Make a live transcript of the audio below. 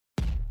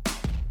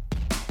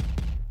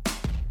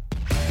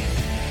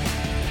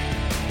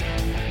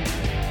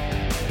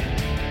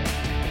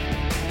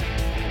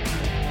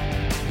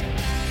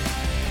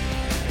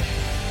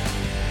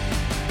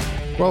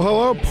Well,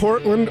 hello,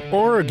 Portland,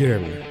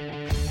 Oregon.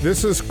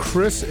 This is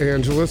Chris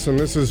Angeles, and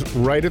this is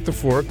Right at the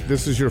Fork.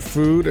 This is your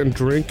food and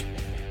drink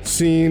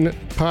scene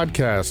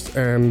podcast,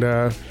 and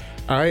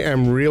I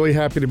am really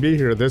happy to be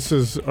here. This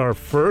is our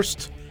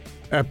first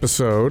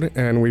episode,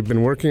 and we've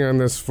been working on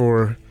this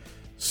for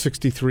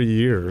 63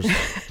 years.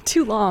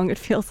 Too long, it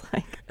feels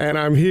like. And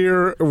I'm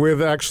here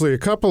with actually a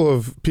couple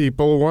of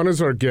people. One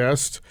is our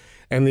guest,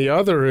 and the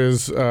other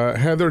is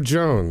Heather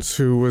Jones,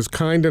 who was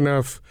kind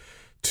enough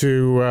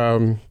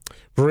to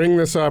bring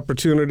this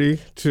opportunity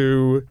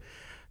to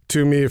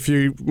me a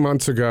few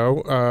months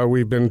ago.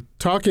 We've been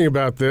talking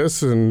about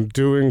this and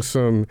doing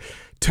some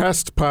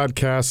test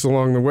podcasts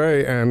along the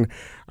way, and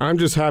I'm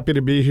just happy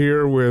to be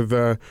here with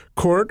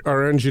Court,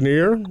 our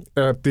engineer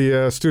at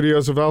the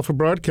studios of Alpha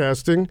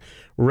Broadcasting,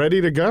 ready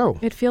to go.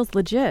 It feels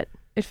legit.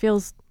 It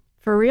feels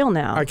for real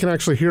now. I can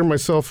actually hear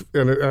myself,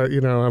 and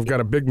I've got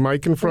a big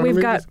mic in front of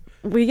me.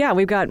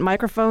 We've got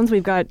microphones.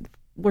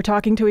 We're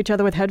talking to each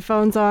other with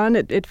headphones on.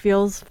 It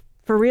feels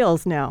for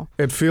reals now.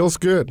 It feels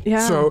good. Yeah.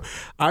 So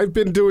I've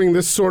been doing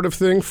this sort of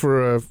thing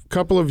for a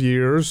couple of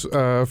years.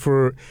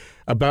 For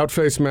About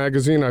Face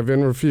magazine, I've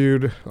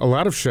interviewed a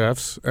lot of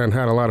chefs and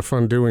had a lot of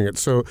fun doing it.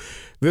 So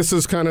this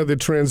is kind of the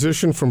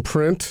transition from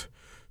print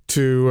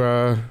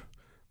to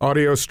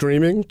audio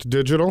streaming to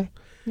digital.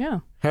 Yeah.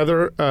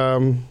 Heather,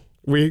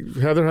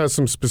 Heather has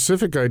some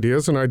specific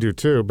ideas, and I do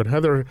too, but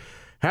Heather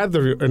had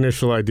the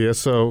initial idea.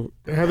 So,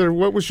 Heather,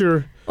 what was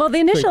your... Well, the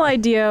initial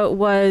idea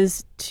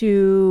was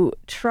to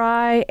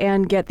try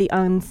and get the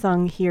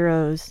unsung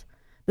heroes,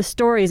 the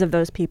stories of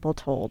those people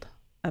told,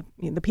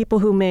 the people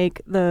who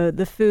make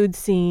the food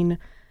scene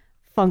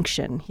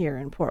function here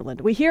in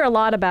Portland. We hear a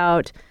lot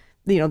about,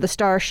 the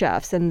star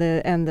chefs and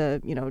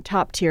the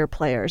top tier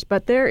players,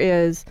 but there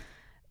is,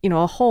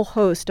 a whole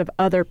host of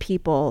other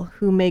people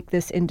who make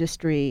this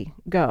industry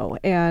go.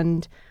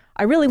 And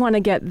I really want to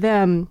get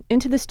them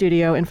into the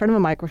studio in front of a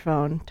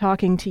microphone,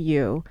 talking to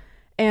you,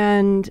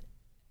 and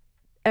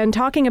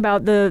talking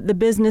about the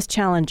business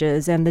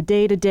challenges and the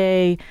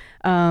day-to-day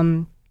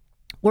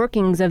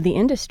workings of the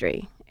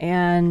industry.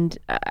 And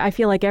I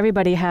feel like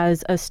everybody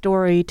has a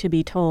story to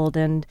be told,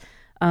 and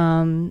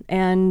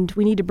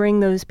we need to bring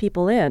those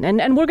people in.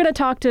 And we're going to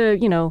talk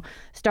to,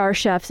 star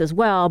chefs as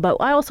well, but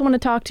I also want to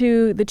talk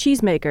to the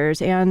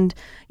cheesemakers and,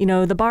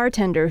 the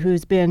bartender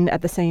who's been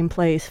at the same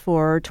place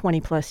for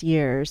 20 plus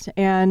years.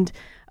 And,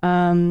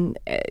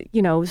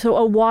 so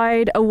a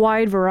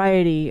wide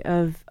variety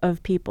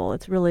of people.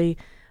 It's really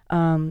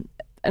an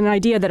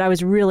idea that I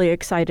was really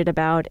excited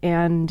about.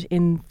 And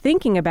in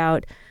thinking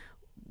about,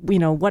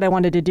 what I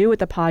wanted to do with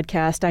the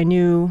podcast, I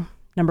knew,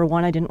 number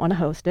one, I didn't want to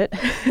host it.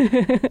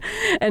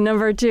 And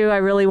number two, I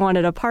really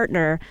wanted a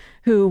partner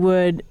who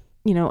would,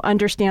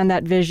 understand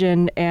that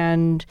vision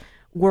and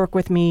work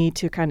with me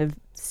to kind of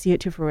see it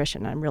to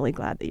fruition. I'm really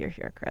glad that you're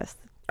here, Chris.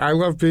 I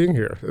love being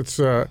here. It's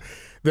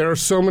there are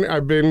so many.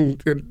 I've been,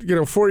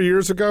 4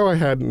 years ago, I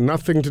had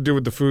nothing to do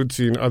with the food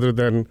scene other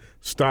than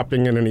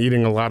stopping in and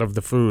eating a lot of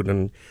the food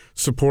and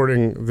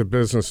supporting the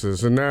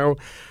businesses. And now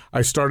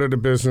I started a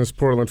business,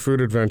 Portland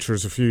Food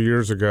Adventures, a few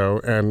years ago,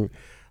 and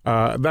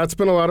that's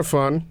been a lot of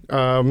fun.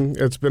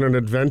 It's been an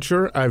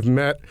adventure. I've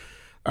met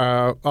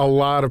a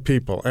lot of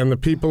people, and the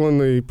people in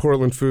the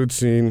Portland food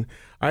scene,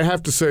 I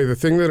have to say, the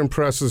thing that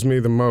impresses me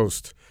the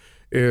most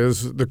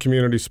is the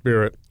community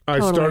spirit. I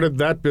started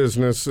that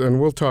business,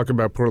 and we'll talk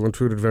about Portland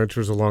Food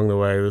Adventures along the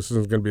way. This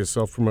isn't going to be a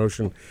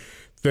self-promotion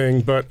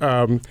thing, but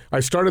I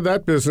started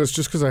that business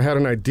just because I had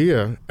an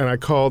idea, and I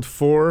called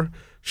 4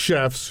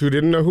 chefs who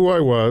didn't know who I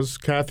was: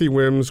 Kathy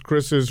Wims,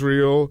 Chris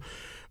Israel,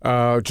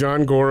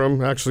 John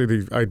Gorham. Actually,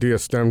 the idea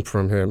stemmed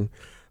from him.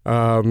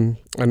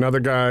 Another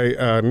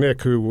guy,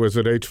 Nick, who was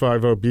at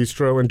H50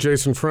 Bistro, and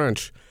Jason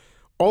French.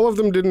 All of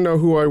them didn't know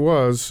who I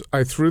was.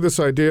 I threw this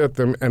idea at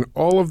them, and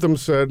all of them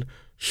said,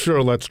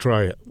 "Sure, let's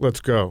try it. Let's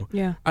go."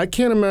 Yeah. I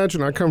can't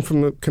imagine. I come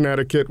from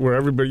Connecticut,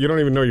 where you don't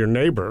even know your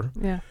neighbor.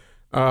 Yeah.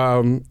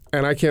 And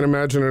I can't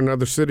imagine in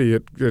another city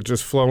it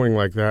just flowing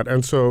like that.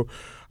 And so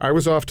I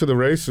was off to the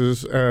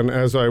races, and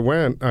as I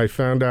went, I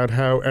found out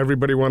how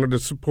everybody wanted to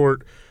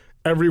support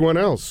everyone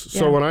else.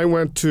 Yeah. So when I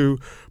went to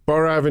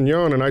Bar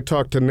Avignon and I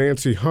talked to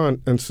Nancy Hunt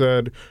and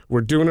said,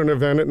 "We're doing an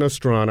event at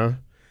Nostrana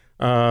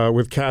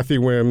with Kathy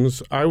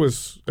Wims," I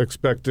was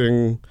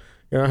expecting...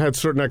 I had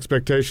certain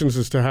expectations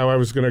as to how I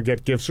was going to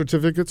get gift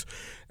certificates.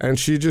 And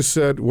she just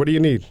said, "What do you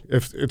need?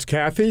 If it's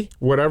Kathy,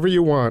 whatever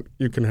you want,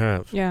 you can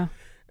have." Yeah.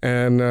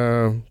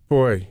 And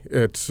boy,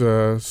 it's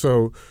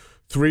so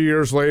 3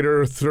 years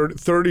later,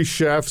 30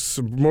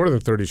 chefs, more than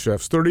 30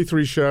 chefs,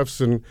 33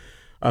 chefs. And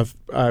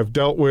I've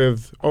dealt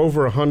with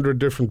over 100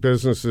 different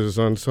businesses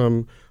on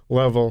some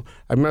level.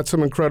 I've met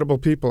some incredible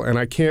people, and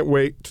I can't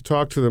wait to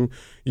talk to them.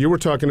 You were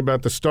talking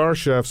about the star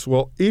chefs.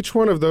 Well, each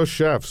one of those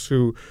chefs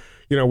who...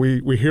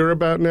 we hear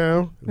about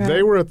now, right.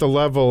 They were at the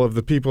level of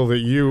the people that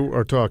you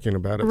are talking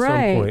about at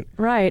some point.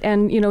 Right.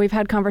 And, we've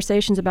had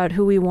conversations about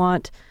who we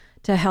want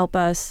to help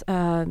us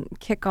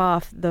kick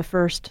off the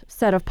first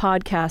set of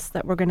podcasts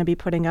that we're going to be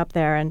putting up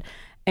there.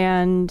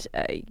 And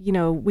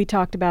we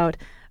talked about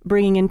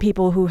bringing in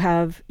people who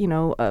have,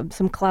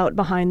 some clout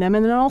behind them,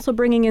 and then also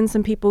bringing in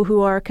some people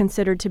who are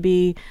considered to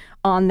be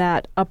on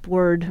that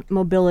upward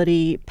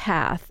mobility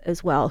path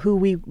as well, who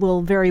we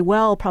will very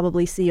well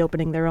probably see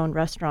opening their own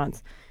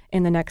restaurants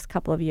in the next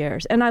couple of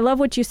years. And I love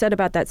what you said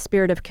about that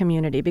spirit of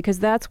community, because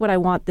that's what I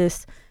want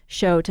this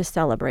show to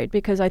celebrate,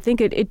 because I think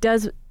it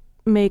does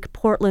make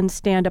Portland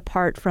stand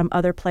apart from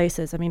other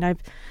places. I mean,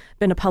 I've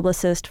been a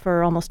publicist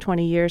for almost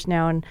 20 years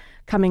now, and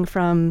coming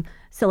from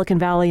Silicon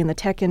Valley in the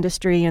tech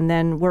industry and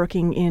then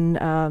working in,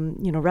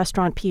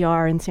 restaurant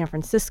PR in San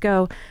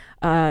Francisco,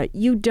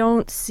 you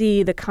don't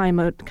see the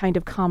kind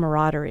of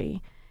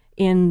camaraderie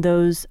in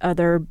those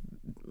other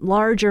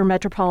larger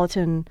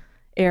metropolitan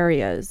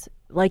areas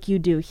like you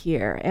do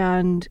here.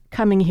 And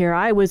coming here,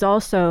 I was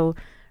also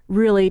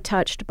really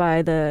touched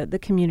by the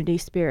community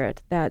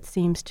spirit that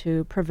seems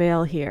to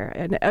prevail here,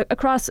 and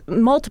across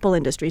multiple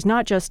industries,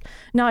 not just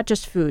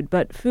food,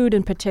 but food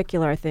in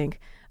particular. I think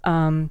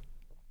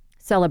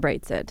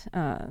celebrates it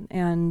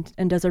and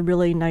does a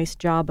really nice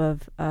job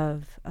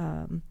of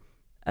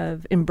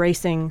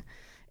embracing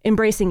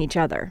each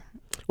other.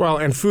 Well,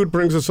 and food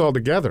brings us all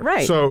together.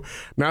 Right. So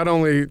not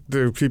only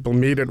do people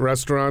meet at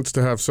restaurants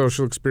to have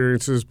social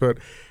experiences, but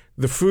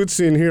the food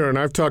scene here, and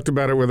I've talked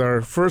about it with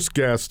our first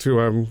guest, who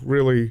I'm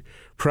really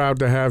proud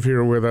to have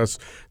here with us.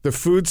 The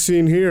food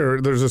scene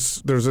here, there's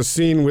a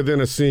scene within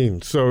a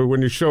scene. So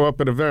when you show up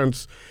at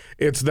events,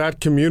 it's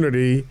that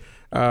community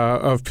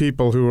of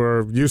people who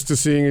are used to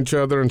seeing each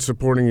other and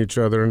supporting each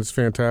other, and it's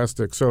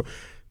fantastic. So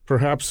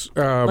perhaps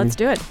let's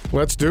do it.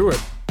 Let's do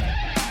it.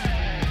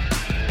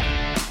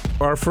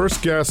 Our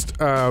first guest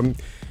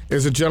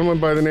is a gentleman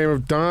by the name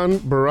of Don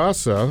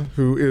Bourassa,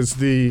 who is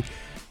the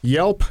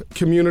Yelp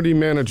community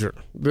manager.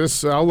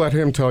 I'll let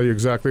him tell you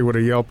exactly what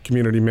a Yelp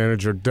community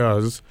manager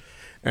does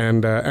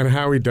and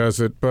how he does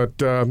it. But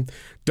Don,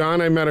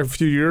 I met a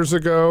few years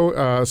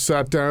ago,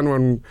 sat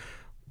down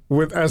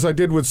as I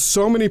did with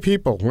so many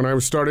people when I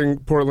was starting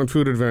Portland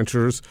Food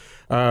Adventures.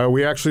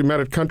 We actually met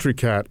at Country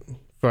Cat,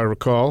 if I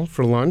recall,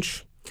 for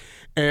lunch.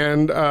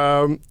 And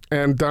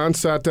Don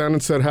sat down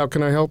and said, "How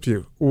can I help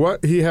you?"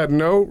 He had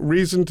no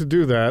reason to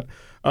do that,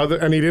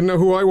 and he didn't know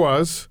who I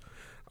was,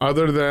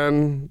 other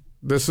than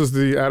this is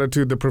the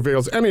attitude that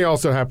prevails. And he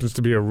also happens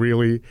to be a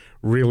really,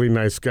 really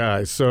nice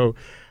guy. So,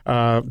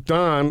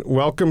 Don,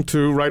 welcome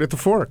to Right at the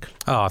Fork.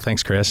 Oh,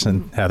 thanks, Chris.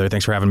 And Heather,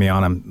 thanks for having me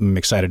on. I'm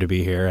excited to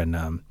be here. And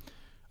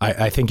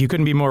I think you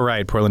couldn't be more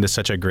right. Portland is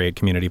such a great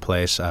community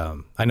place.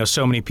 I know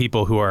so many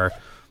people who are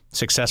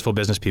successful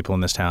business people in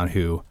this town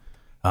who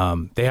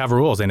they have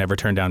rules. They never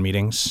turn down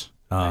meetings.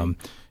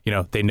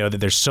 They know that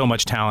there's so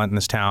much talent in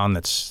this town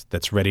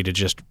that's ready to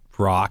just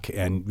rock,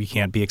 and we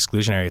can't be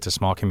exclusionary. It's a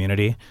small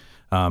community.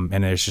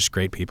 And there's just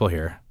great people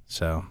here.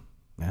 So,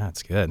 yeah,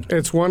 it's good.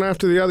 It's one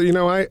after the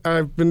other.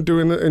 I've been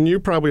doing it, and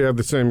you probably have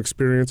the same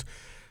experience.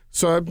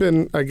 So I've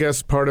been, I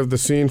guess, part of the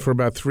scene for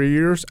about 3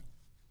 years.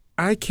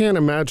 I can't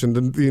imagine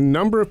the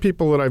number of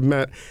people that I've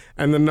met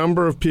and the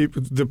number of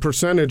people, the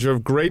percentage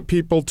of great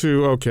people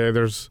to,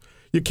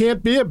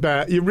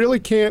 you really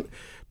can't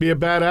be a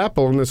bad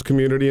apple in this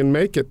community and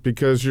make it,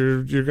 because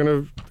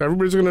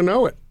everybody's going to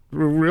know it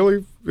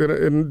really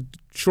in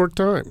a short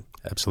time.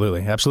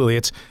 Absolutely.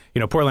 It's,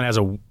 Portland has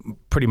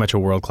pretty much a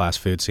world-class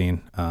food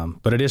scene,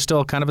 but it is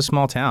still kind of a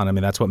small town. I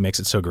mean, that's what makes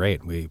it so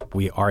great.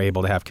 We are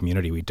able to have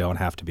community. We don't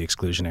have to be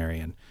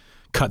exclusionary and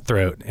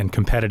cutthroat and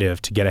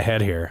competitive to get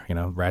ahead here.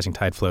 Rising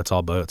tide floats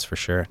all boats, for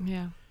sure.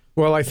 Yeah.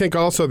 Well, I think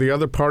also the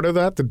other part of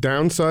that, the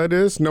downside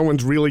is no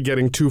one's really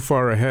getting too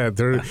far ahead.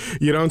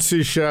 You don't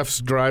see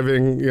chefs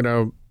driving,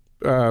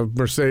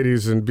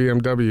 Mercedes and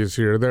BMWs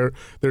here.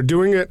 They're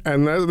doing it,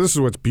 and this is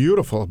what's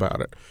beautiful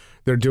about it.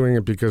 They're doing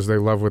it because they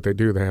love what they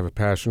do. They have a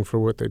passion for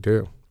what they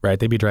do. Right.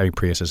 They'd be driving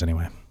Priuses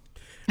anyway.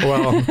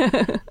 Well,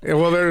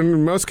 they're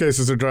in most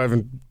cases they're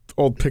driving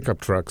old pickup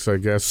trucks, I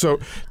guess. So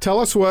tell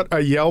us what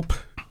a Yelp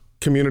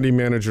community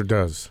manager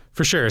does.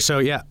 For sure. So,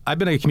 yeah, I've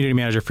been a community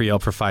manager for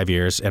Yelp for 5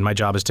 years, and my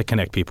job is to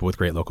connect people with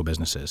great local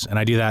businesses. And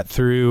I do that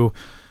through,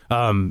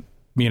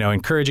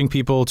 encouraging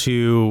people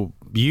to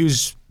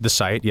use the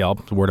site,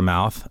 Yelp, word of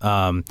mouth,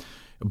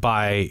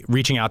 by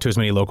reaching out to as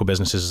many local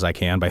businesses as I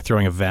can, by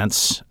throwing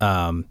events,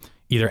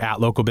 either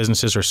at local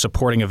businesses or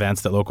supporting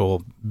events that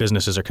local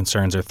businesses or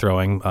concerns are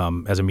throwing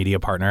as a media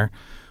partner,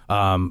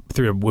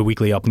 through a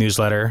weekly Yelp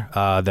newsletter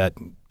that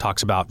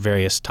talks about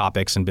various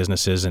topics and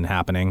businesses and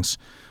happenings,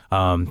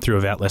 through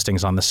event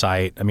listings on the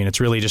site. I mean,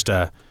 it's really just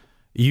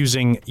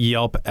using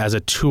Yelp as a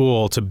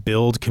tool to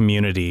build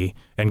community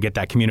and get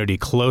that community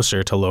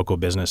closer to local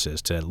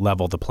businesses, to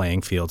level the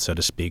playing field, so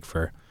to speak,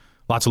 for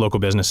lots of local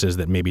businesses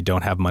that maybe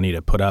don't have money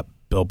to put up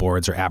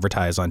billboards or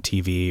advertise on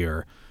TV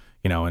or,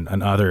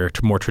 in other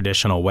more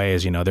traditional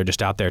ways. They're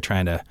just out there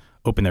trying to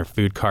open their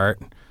food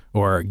cart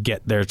or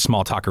get their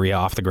small taqueria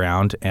off the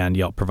ground, and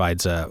Yelp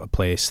provides a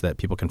place that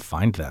people can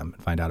find them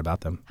and find out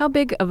about them. How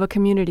big of a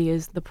community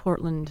is the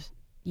Portland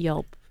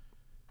Yelp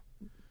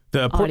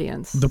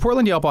audience? The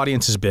Portland Yelp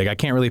audience is big. I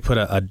can't really put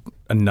a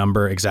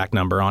exact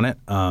number on it,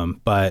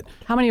 but...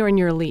 How many are in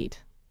your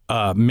elite?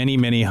 Many,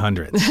 many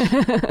hundreds.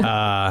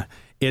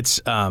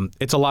 It's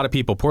a lot of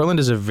people. Portland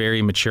is a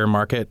very mature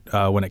market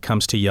when it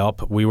comes to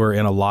Yelp.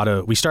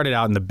 We started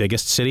out in the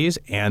biggest cities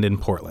and in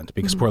Portland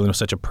because Portland was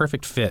such a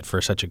perfect fit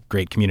for such a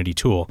great community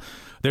tool.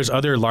 There's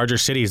other larger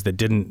cities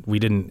that we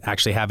didn't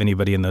actually have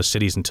anybody in those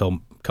cities until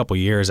a couple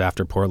years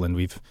after Portland.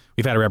 We've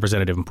had a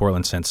representative in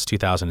Portland since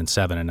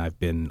 2007, and I've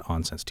been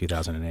on since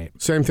 2008.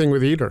 Same thing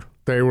with Eater.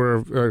 They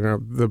were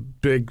the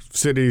big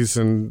cities,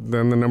 and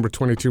then the number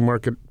 22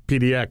 market,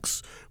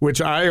 PDX,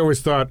 which I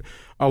always thought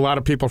a lot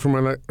of people from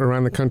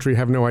around the country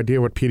have no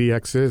idea what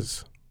PDX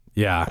is.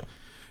 Yeah.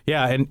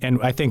 Yeah, and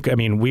I think,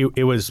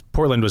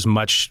 Portland was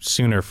much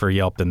sooner for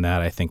Yelp than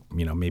that. I think,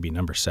 maybe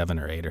number 7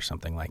 or 8 or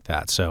something like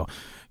that. So,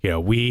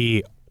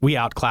 we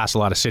outclass a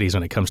lot of cities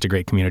when it comes to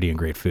great community and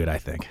great food, I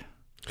think.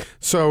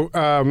 So,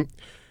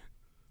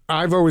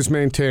 I've always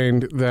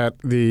maintained that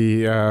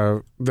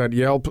that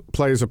Yelp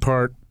plays a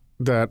part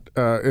that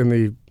in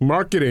the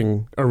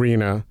marketing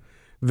arena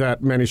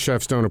that many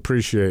chefs don't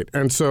appreciate.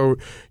 And so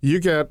you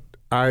get,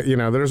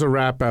 there's a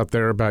rap out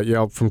there about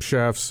Yelp from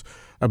chefs,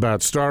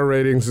 about star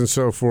ratings and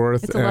so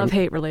forth. It's a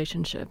love-hate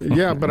relationship.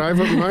 Yeah, but I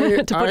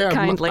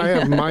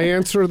have my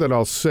answer that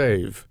I'll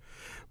save.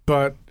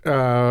 But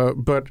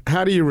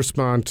how do you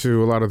respond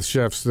to a lot of the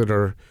chefs that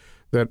are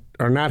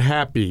not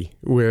happy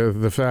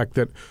with the fact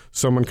that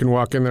someone can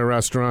walk in their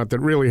restaurant that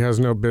really has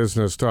no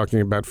business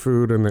talking about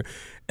food,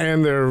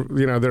 and they're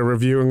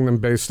reviewing them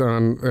based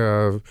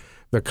on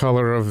the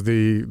color of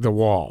the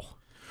wall?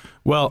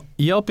 Well,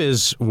 Yelp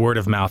is word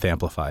of mouth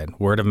amplified.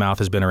 Word of mouth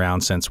has been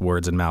around since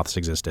words and mouths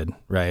existed,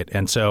 right?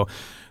 And so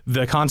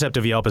the concept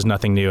of Yelp is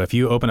nothing new. If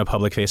you open a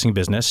public-facing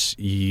business,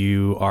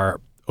 you are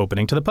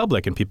opening to the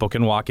public, and people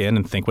can walk in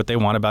and think what they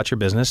want about your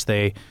business.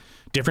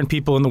 Different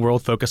people in the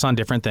world focus on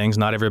different things.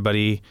 Not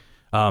everybody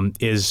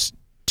is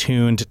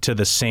tuned to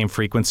the same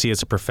frequency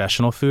as a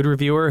professional food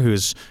reviewer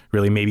who's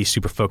really maybe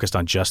super focused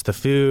on just the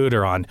food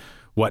or on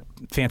what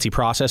fancy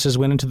processes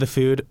went into the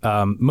food.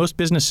 Most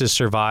businesses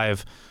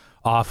survive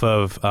off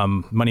of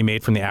money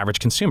made from the average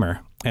consumer.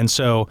 And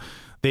so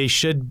they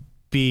should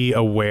be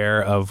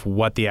aware of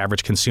what the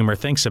average consumer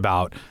thinks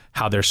about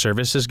how their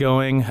service is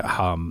going,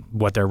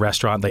 what their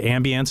restaurant, the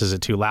ambience, is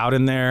it too loud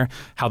in there,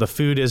 how the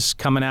food is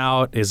coming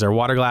out, is their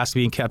water glass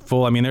being kept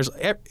full? I mean, there's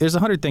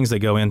 100 things that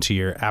go into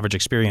your average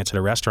experience at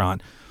a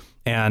restaurant.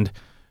 And,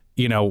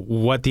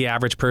 what the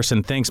average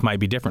person thinks might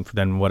be different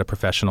than what a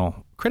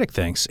professional critic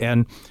thinks.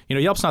 And,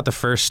 Yelp's not the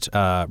first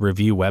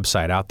review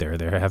website out there.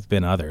 There have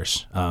been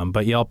others.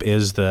 But Yelp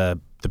is the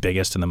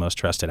biggest and the most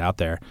trusted out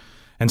there.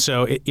 And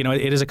so, it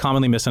is a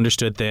commonly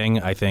misunderstood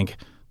thing. I think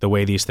the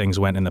way these things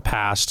went in the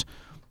past,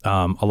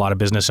 a lot of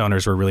business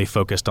owners were really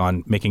focused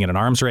on making it an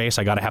arms race.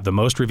 I got to have the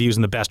most reviews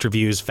and the best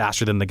reviews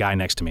faster than the guy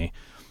next to me.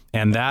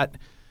 And that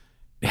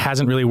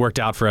hasn't really worked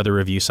out for other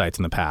review sites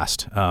in the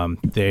past.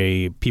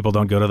 People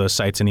don't go to those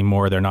sites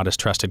anymore. They're not as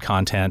trusted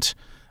content.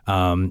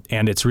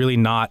 And it's really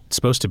not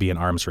supposed to be an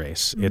arms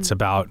race. Mm-hmm. It's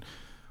about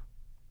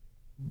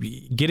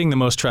getting the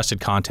most trusted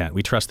content.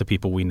 We trust the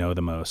people we know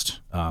the most,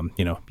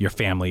 your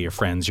family, your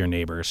friends, your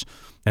neighbors.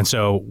 And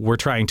so we're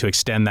trying to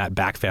extend that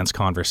back fence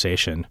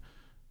conversation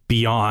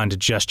beyond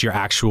just your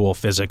actual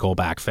physical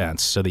back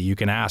fence so that you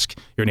can ask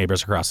your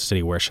neighbors across the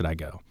city, where should I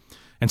go?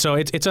 And so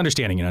it's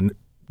understanding,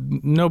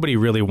 nobody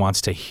really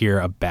wants to hear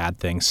a bad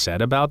thing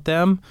said about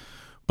them.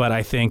 But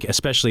I think,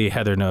 especially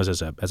Heather knows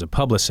as a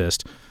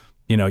publicist,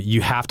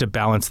 you have to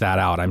balance that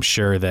out. I'm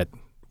sure that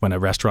when a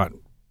restaurant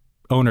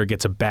owner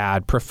gets a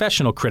bad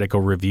professional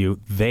critical review,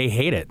 they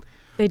hate it.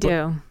 They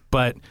do.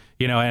 But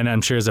and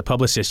I'm sure as a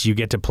publicist, you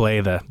get to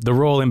play the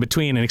role in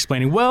between and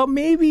explaining, well,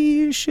 maybe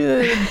you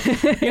should,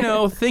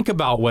 think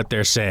about what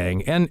they're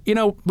saying. And,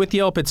 with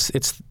Yelp, it's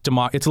a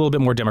little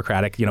bit more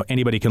democratic.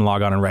 Anybody can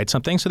log on and write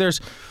something. So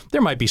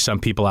there might be some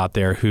people out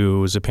there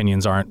whose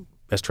opinions aren't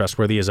as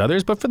trustworthy as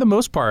others. But for the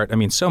most part,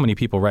 so many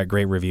people write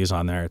great reviews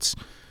on there.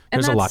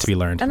 There's a lot to be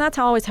learned. And that's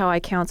always how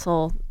I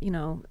counsel,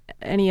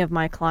 any of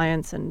my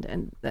clients.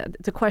 And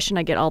the question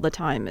I get all the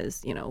time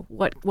is,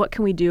 what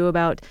can we do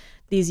about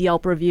these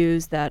Yelp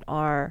reviews that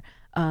are,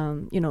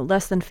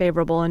 less than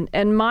favorable?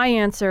 And my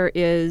answer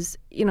is,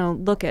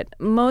 look at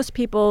most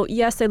people,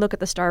 yes, they look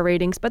at the star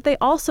ratings, but they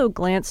also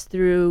glance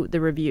through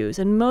the reviews.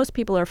 And most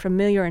people are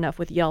familiar enough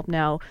with Yelp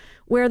now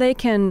where they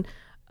can,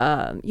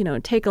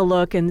 take a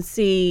look and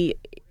see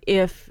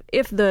if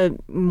the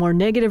more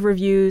negative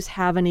reviews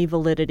have any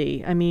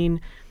validity.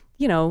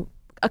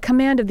 A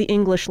command of the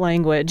English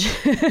language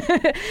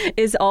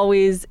is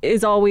always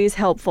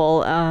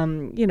helpful.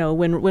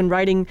 When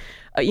writing,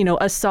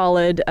 a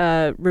solid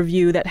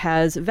review that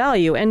has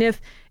value. And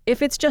if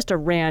it's just a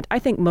rant, I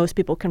think most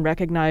people can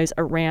recognize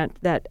a rant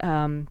that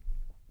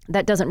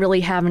that doesn't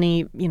really have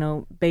any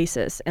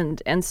basis.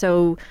 And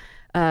so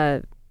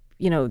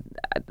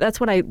that's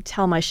what I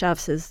tell my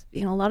chefs is,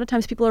 a lot of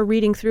times people are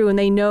reading through and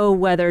they know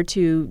whether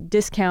to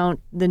discount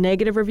the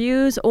negative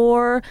reviews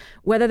or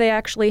whether they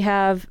actually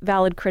have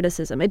valid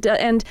criticism.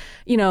 And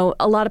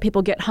a lot of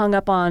people get hung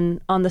up on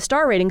the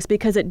star ratings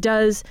because it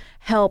does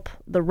help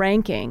the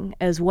ranking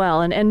as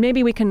well. And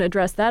maybe we can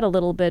address that a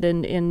little bit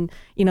in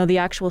the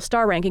actual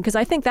star ranking, because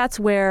I think that's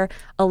where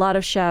a lot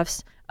of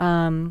chefs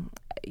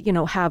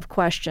have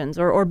questions,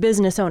 or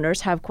business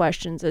owners have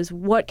questions, is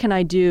what can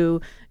I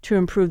do to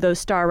improve those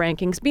star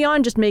rankings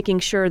beyond just making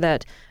sure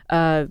that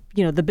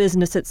the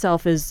business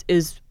itself is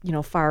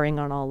firing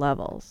on all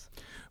levels.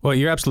 Well,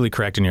 you're absolutely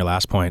correct in your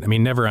last point. I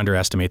mean, never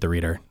underestimate the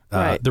reader.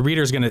 Right. The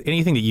reader's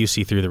anything that you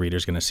see through, the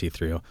reader's going to see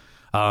through.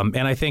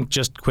 And I think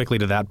just quickly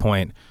to that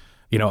point,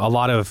 a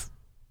lot of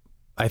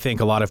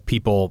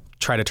people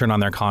try to turn on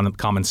their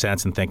common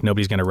sense and think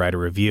nobody's going to write a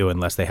review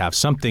unless they have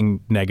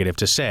something negative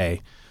to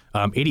say.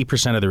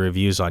 80% of the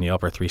reviews on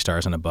Yelp are 3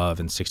 stars and above,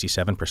 and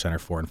 67% are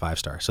 4 and 5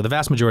 stars. So the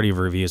vast majority of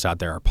reviews out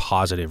there are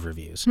positive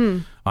reviews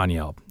on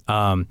Yelp.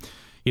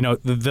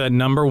 The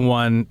number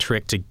one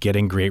trick to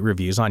getting great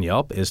reviews on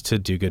Yelp is to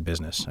do good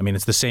business. I mean,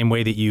 it's the same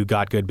way that you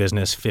got good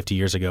business 50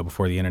 years ago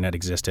before the internet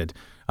existed,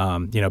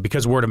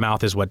 because word of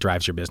mouth is what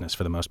drives your business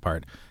for the most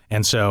part.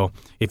 And so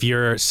if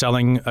you're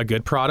selling a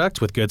good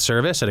product with good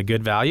service at a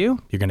good value,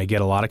 you're going to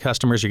get a lot of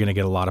customers. You're going to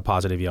get a lot of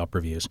positive Yelp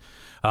reviews.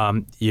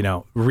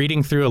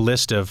 Reading through a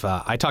list of,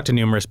 I talk to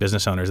numerous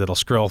business owners that'll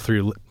scroll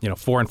through,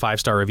 4 and 5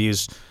 star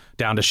reviews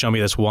down to show me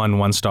this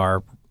 1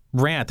 star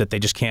rant that they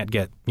just can't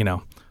get,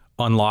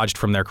 unlodged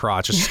from their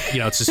crotch.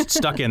 It's just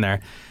stuck in there.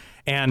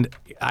 And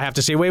I have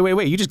to say,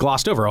 wait, you just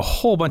glossed over a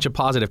whole bunch of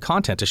positive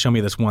content to show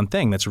me this one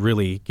thing that's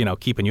really,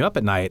 keeping you up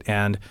at night.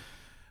 And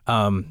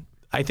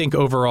I think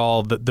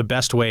overall, the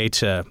best way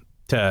to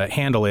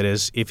handle it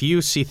is if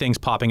you see things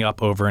popping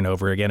up over and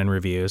over again in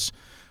reviews,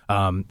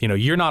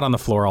 you're not on the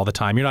floor all the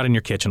time. You're not in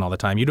your kitchen all the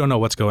time. You don't know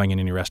what's going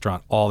in your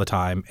restaurant all the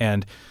time.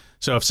 And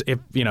so if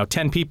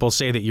 10 people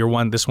say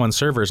that this one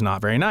server is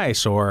not very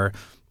nice, or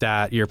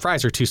that your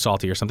fries are too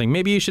salty or something,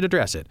 maybe you should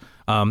address it.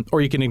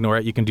 Or you can ignore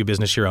it. You can do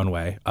business your own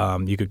way.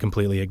 You could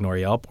completely ignore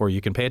Yelp, or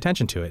you can pay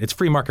attention to it. It's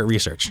free market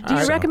research. Do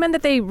you recommend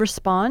that they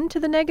respond to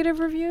the negative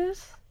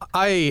reviews?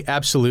 I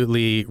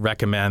absolutely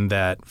recommend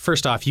that.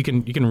 First off, you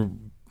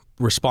can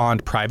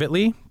respond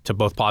privately to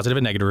both positive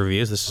and negative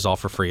reviews. This is all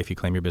for free if you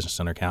claim your business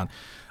owner account.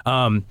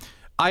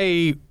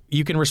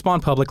 You can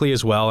respond publicly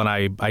as well, and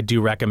I do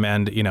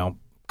recommend,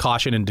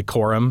 caution and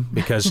decorum,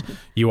 because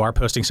you are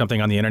posting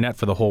something on the internet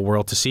for the whole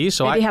world to see.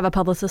 So maybe have a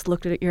publicist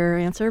look at your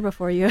answer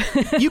before you.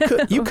 you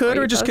could,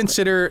 or just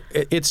consider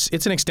it's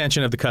an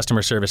extension of the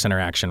customer service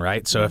interaction,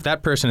 right? So if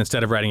that person,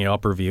 instead of writing a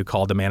Yelp review,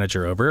 called the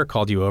manager over, or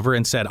called you over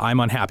and said, "I'm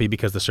unhappy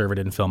because the server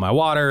didn't fill my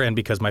water and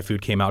because my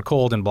food came out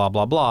cold and blah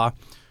blah blah,"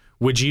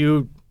 would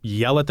you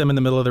yell at them in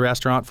the middle of the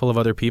restaurant full of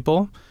other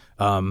people?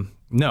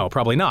 No,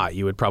 probably not.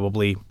 You would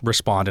probably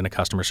respond in a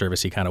customer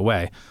servicey kind of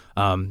way.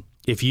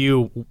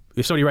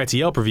 If somebody writes a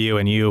Yelp review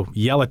and you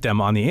yell at them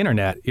on the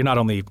internet, you're not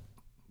only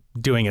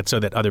doing it so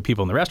that other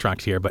people in the restaurant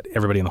can hear, but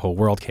everybody in the whole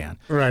world can.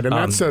 Right, and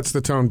that sets the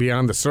tone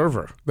beyond the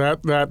server.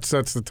 That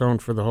sets the tone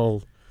for the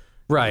whole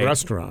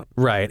restaurant.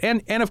 Right,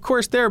 and of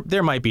course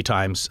there might be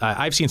times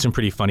I've seen some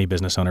pretty funny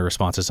business owner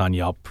responses on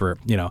Yelp for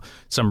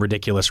some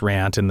ridiculous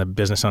rant, and the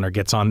business owner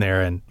gets on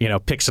there and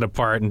picks it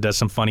apart and does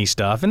some funny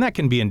stuff, and that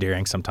can be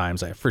endearing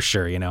sometimes, for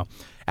sure.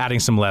 Adding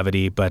some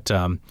levity, but.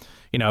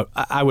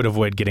 I would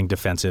avoid getting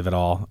defensive at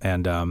all,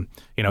 and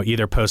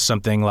either post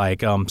something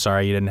like,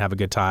 "Sorry, you didn't have a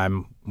good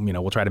time.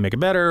 We'll try to make it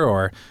better,"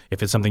 or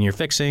if it's something you're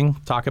fixing,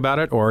 talk about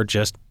it, or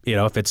just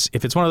if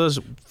it's one of those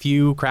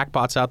few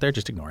crackpots out there,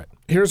 just ignore it.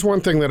 Here's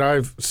one thing that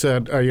I've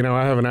said. I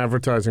have an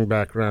advertising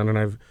background,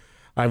 and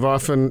I've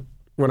often,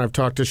 when I've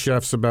talked to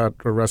chefs or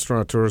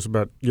restaurateurs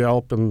about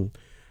Yelp, and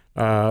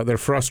they're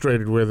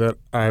frustrated with it,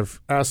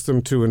 I've asked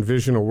them to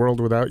envision a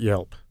world without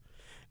Yelp.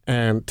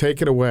 And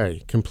take it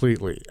away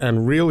completely,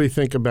 and really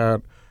think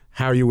about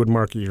how you would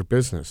market your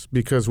business.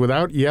 Because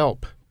without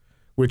Yelp,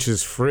 which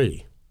is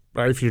free,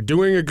 right? If you're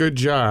doing a good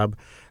job,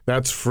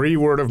 that's free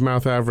word of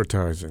mouth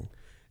advertising.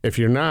 If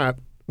you're not,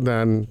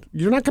 then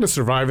you're not going to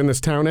survive in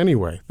this town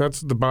anyway.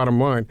 That's the bottom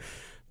line.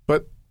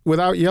 But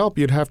without Yelp,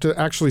 you'd have to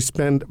actually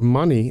spend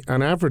money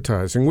on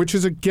advertising, which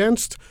is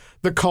against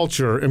the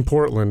culture in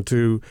Portland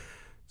to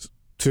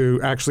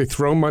actually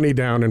throw money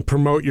down and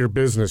promote your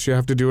business. You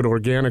have to do it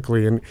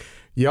organically, and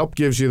Yelp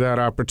gives you that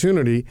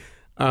opportunity.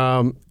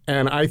 And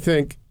I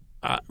think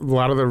a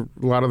lot of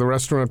the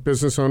restaurant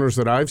business owners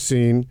that I've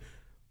seen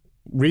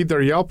read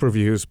their Yelp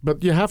reviews,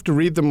 but you have to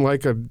read them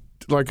like a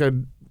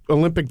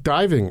Olympic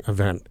diving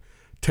event.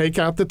 Take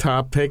out the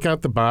top, take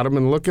out the bottom,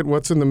 and look at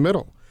what's in the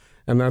middle.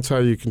 And that's how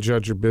you can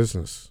judge your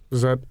business.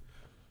 Is that?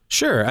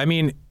 Sure. I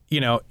mean,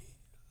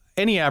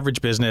 any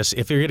average business,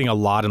 if you're getting a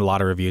lot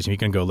of reviews, and you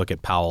can go look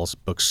at Powell's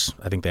Books,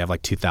 I think they have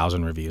like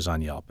 2,000 reviews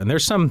on Yelp. And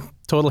there's some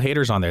total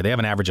haters on there. They have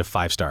an average of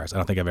 5 stars. I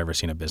don't think I've ever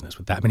seen a business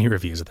with that many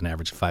reviews with an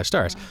average of 5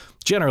 stars.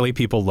 Generally,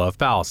 people love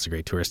Powell's. It's a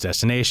great tourist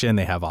destination.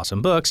 They have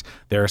awesome books.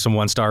 There are some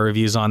 1-star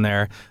reviews on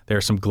there. There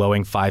are some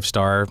glowing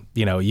 5-star.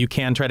 You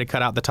can try to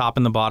cut out the top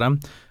and the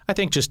bottom. I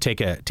think just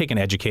take an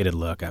educated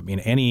look. I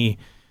mean,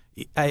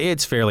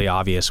 it's fairly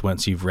obvious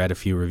once you've read a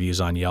few reviews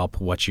on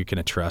Yelp what you're going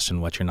to trust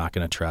and what you're not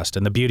going to trust.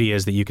 And the beauty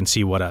is that you can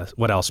see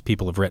what else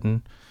people have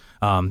written.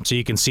 So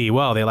you can see,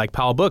 well, they like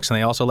Powell Books and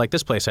they also like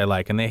this place I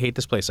like and they hate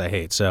this place I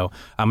hate. So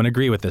I'm going to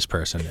agree with this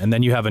person. And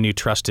then you have a new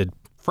trusted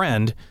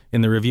friend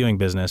in the reviewing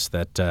business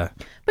that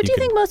But do you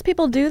think most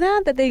people do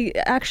that? That they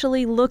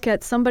actually look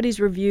at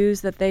somebody's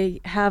reviews that they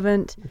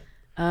haven't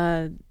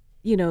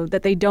that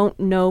they don't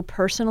know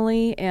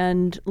personally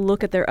and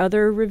look at their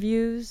other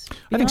reviews?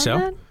 I think so.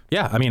 That?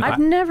 Yeah, I mean, I've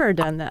never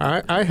done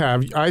that. I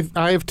have.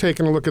 I have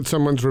taken a look at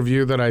someone's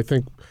review that I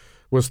think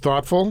was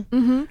thoughtful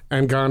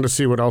and gone to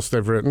see what else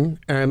they've written.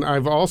 And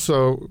I've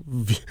also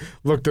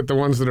looked at the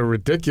ones that are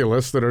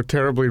ridiculous, that are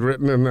terribly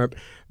written, and that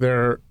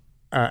they're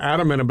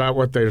adamant about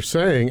what they're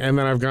saying. And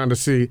then I've gone to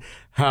see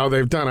how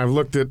they've done. I've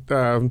looked at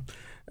one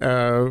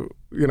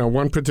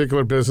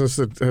particular business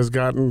that has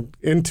gotten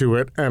into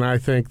it, and I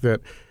think that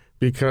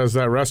because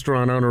that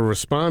restaurant owner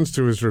responds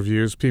to his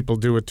reviews, people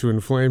do it to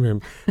inflame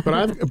him.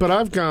 But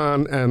I've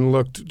gone and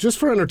looked just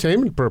for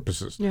entertainment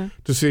purposes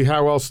to see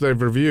how else they've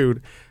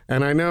reviewed.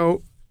 And I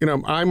know,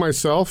 I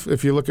myself,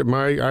 if you look at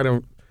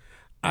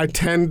I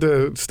tend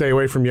to stay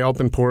away from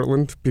Yelp in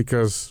Portland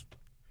because.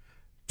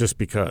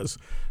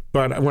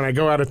 But when I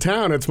go out of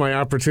town, it's my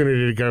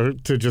opportunity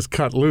to just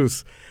cut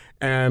loose.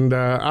 And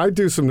I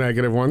do some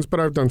negative ones, but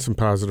I've done some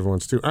positive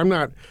ones too.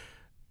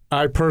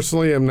 I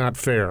personally am not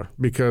fair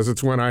because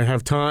it's when I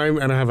have time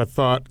and I have a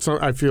thought. So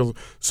I feel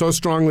so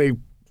strongly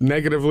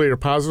negatively or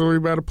positively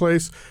about a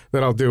place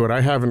that I'll do it.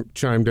 I haven't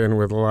chimed in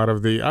with a lot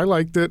of I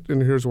liked it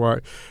and here's why.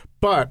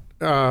 But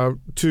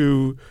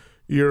to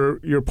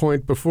your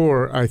point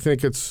before, I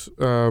think it's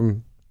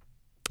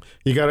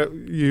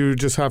you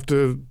just have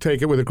to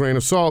take it with a grain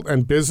of salt,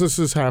 and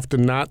businesses have to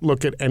not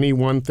look at any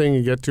one thing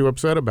and get too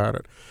upset about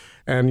it.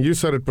 And you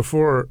said it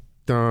before,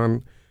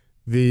 Don,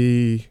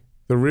 the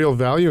real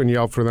value in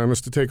Yelp for them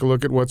is to take a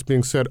look at what's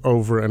being said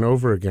over and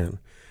over again.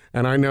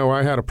 And I know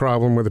I had a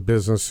problem with a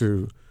business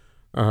who,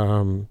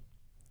 a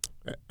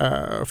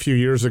few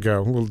years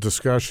ago, a little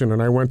discussion,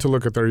 and I went to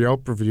look at their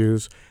Yelp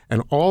reviews,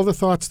 and all the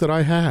thoughts that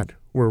I had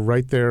were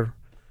right there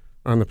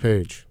on the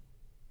page.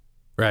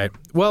 Right.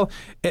 Well,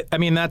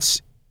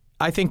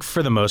 I think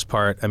for the most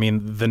part,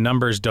 the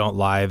numbers don't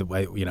lie.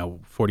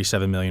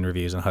 47 million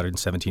reviews and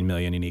 117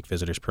 million unique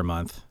visitors per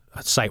month,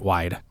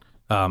 site-wide.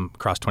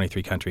 Across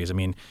 23 countries.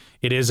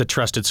 It is a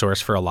trusted source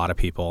for a lot of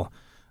people.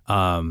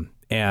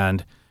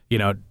 And,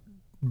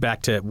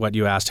 back to what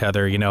you asked,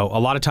 Heather, a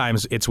lot of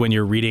times it's when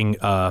you're reading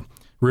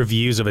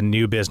reviews of a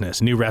new business,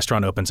 a new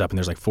restaurant opens up and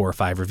there's like 4 or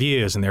 5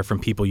 reviews and they're from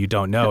people you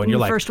don't know. And you're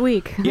like, first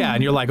week. Yeah.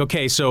 And you're like,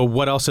 okay, so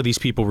what else are these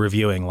people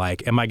reviewing?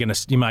 Like, am I going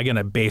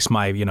to base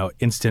my,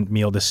 instant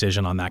meal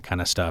decision on that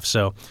kind of stuff?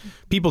 So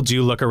people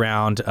do look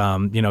around.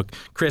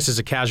 Chris is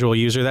a casual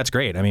user. That's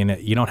great.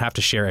 You don't have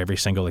to share every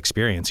single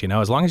experience,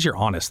 as long as you're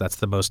honest, that's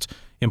the most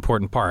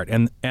important part.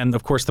 And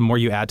of course, the more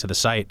you add to the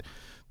site,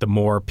 the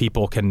more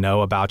people can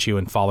know about you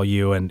and follow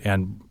you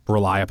and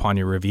rely upon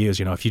your reviews.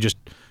 If you just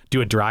do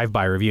a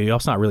drive-by review,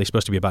 Yelp's not really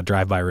supposed to be about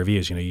drive-by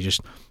reviews. You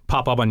just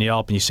pop up on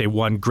Yelp and you say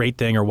one great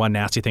thing or one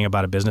nasty thing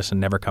about a business and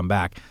never come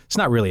back. It's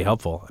not really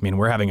helpful.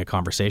 We're having a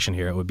conversation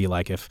here. It would be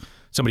like if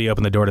somebody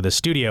opened the door to the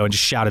studio and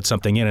just shouted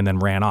something in and then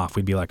ran off.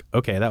 We'd be like,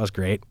 okay, that was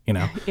great.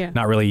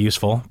 Not really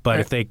useful. But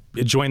if they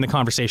joined the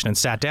conversation and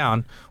sat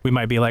down, we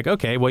might be like,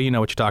 okay, well, you know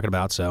what you're talking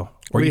about, so,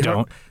 or you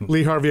don't.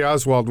 Lee Harvey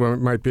Oswald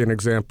might be an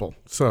example.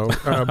 So,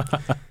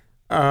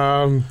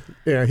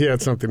 he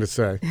had something to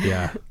say.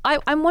 Yeah.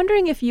 I'm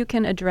wondering if you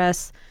can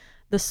address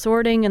the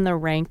sorting and the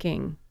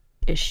ranking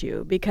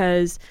issue,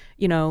 because,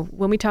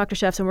 when we talk to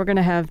chefs, and we're going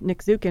to have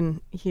Nick Zukin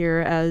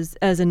here as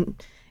an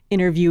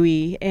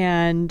interviewee,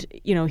 and,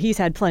 he's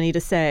had plenty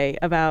to say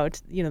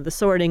about, the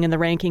sorting and the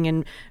ranking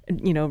and,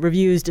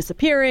 reviews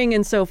disappearing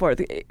and so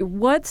forth.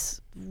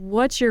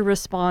 What's your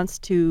response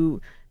to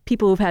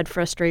people who've had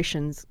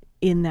frustrations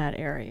in that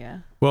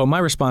area? Well, my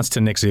response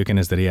to Nick Zukin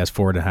is that he has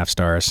 4.5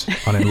 stars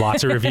on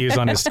lots of reviews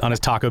on his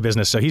taco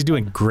business. So he's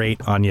doing great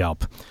on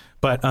Yelp.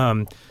 But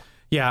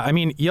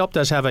Yelp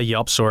does have a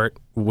Yelp sort.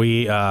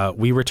 We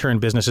return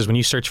businesses. When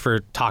you search for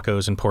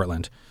tacos in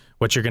Portland,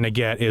 what you're going to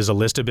get is a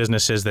list of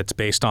businesses that's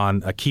based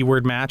on a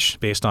keyword match,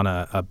 based on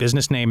a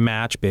business name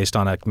match, based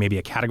on maybe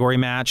a category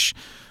match.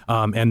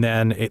 And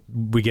then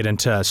we get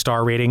into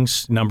star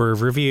ratings, number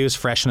of reviews,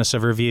 freshness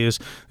of reviews.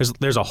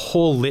 There's a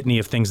whole litany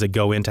of things that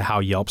go into how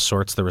Yelp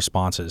sorts the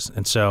responses.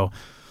 And so,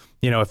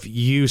 if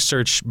you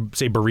search,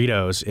 say,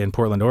 burritos in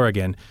Portland,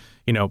 Oregon,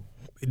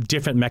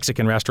 different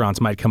Mexican restaurants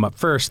might come up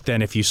first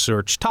than if you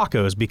search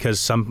tacos, because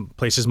some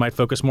places might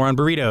focus more on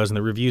burritos and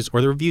the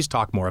reviews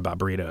talk more about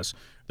burritos.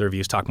 The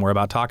reviews talk more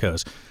about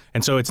tacos.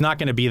 And so it's not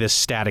going to be this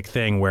static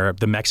thing where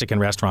the Mexican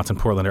restaurants in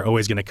Portland are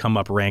always going to come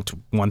up ranked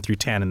 1 through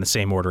 10 in the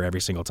same order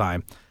every single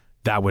time.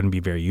 That wouldn't be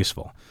very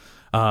useful.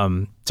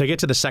 To get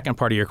to the second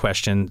part of your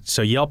question,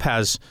 so Yelp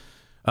has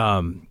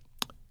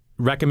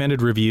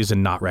recommended reviews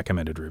and not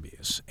recommended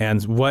reviews.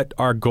 And what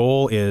our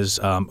goal is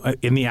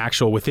within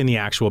the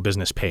actual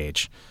business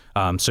page.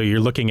 So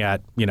you're looking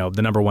at,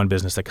 the number one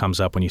business that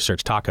comes up when you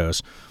search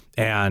tacos,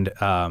 and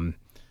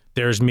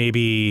there's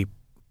maybe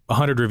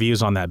 100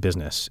 reviews on that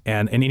business.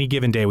 And in any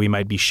given day, we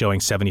might be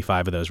showing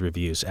 75 of those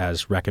reviews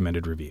as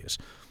recommended reviews.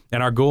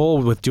 And our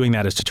goal with doing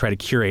that is to try to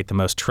curate the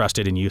most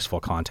trusted and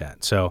useful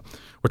content. So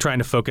we're trying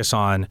to focus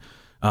on,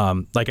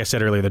 like I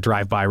said earlier, the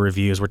drive-by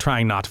reviews. We're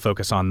trying not to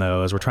focus on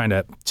those. We're trying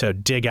to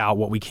dig out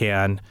what we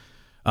can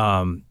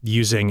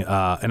using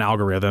an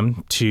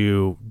algorithm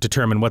to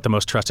determine what the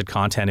most trusted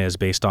content is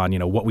based on,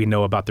 what we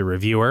know about the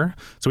reviewer.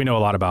 So we know a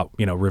lot about,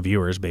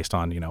 reviewers based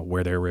on,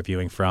 where they're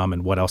reviewing from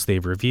and what else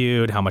they've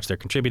reviewed, how much they're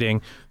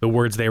contributing, the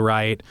words they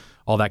write,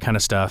 all that kind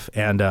of stuff.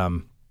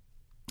 And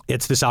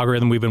it's this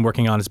algorithm we've been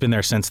working on. It's been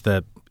there since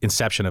the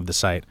inception of the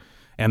site.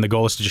 And the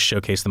goal is to just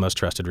showcase the most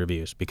trusted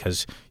reviews,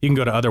 because you can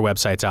go to other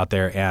websites out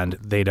there and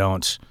they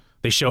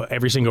show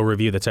every single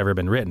review that's ever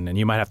been written. And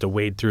you might have to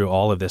wade through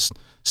all of this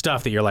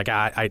stuff that you're like,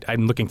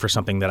 I'm looking for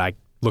something that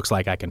looks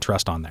like I can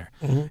trust on there.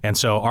 Mm-hmm. And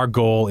so our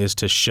goal is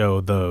to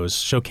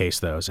showcase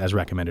those as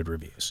recommended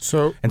reviews.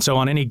 So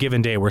on any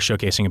given day, we're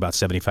showcasing about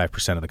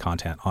 75% of the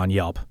content on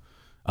Yelp.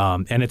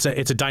 And it's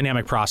a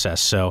dynamic process.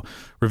 So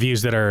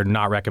reviews that are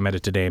not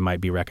recommended today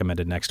might be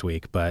recommended next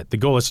week. But the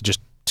goal is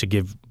to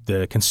give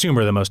the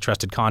consumer the most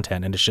trusted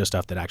content and to show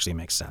stuff that actually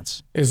makes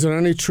sense. Is there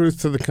any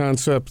truth to the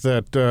concept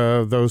that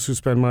those who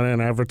spend money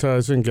on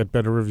advertising get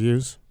better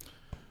reviews?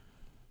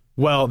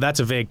 Well, that's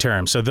a vague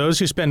term. So those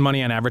who spend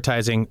money on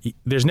advertising,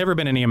 there's never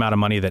been any amount of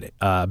money that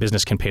a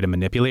business can pay to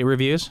manipulate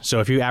reviews. So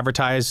if you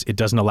advertise, it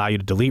doesn't allow you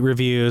to delete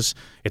reviews.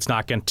 It's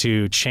not going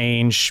to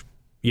change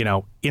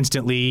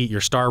instantly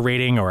your star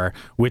rating or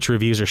which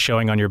reviews are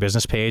showing on your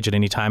business page at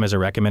any time as a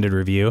recommended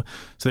review.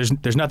 So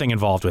there's nothing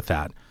involved with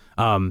that.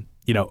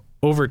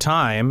 Over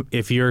time,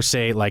 if you're,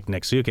 say, like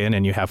Nick Zukin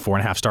and you have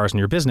 4.5 stars in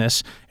your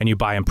business and you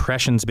buy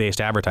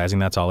impressions-based advertising,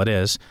 that's all it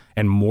is,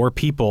 and more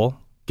people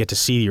get to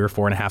see your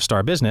 4.5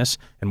 star business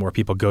and more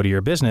people go to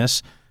your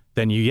business,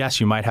 then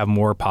you might have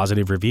more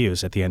positive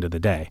reviews at the end of the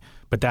day.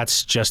 But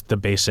that's just the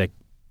basic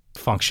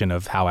function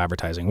of how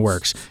advertising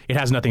works. It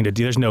has nothing to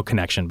do, there's no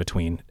connection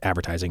between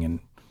advertising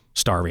and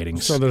star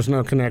ratings. So there's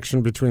no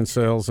connection between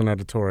sales and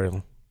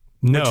editorial?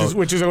 No.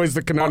 Which is always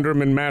the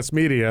conundrum in mass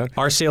media.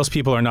 Our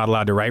salespeople are not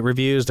allowed to write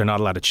reviews. They're not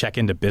allowed to check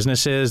into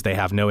businesses. They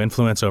have no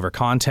influence over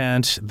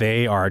content.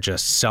 They are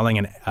just selling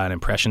an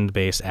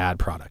impression-based ad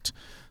product.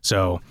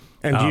 So,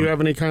 and do you have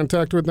any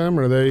contact with them?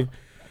 Do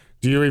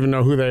you even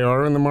know who they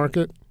are in the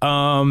market?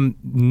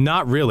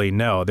 Not really,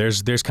 no.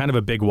 There's kind of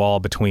a big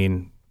wall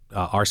between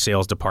our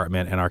sales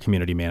department and our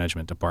community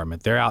management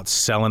department. They're out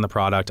selling the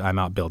product. I'm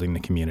out building the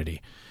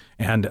community.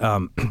 And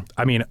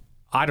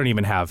I don't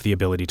even have the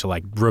ability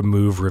to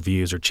remove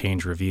reviews or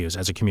change reviews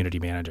as a community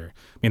manager.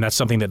 That's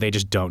something that they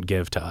just don't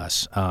give to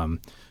us.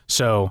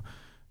 So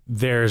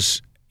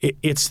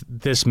it's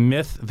this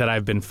myth that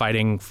I've been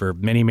fighting for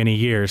many, many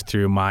years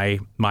through my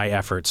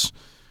efforts.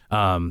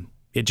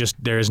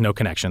 There is no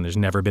connection. There's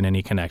never been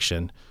any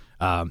connection.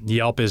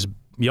 Yelp is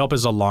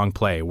a long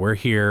play. We're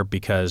here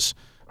because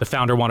the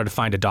founder wanted to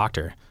find a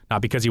doctor,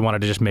 not because he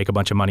wanted to just make a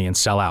bunch of money and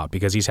sell out,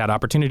 because he's had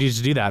opportunities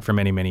to do that for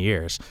many, many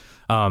years.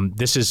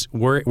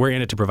 We're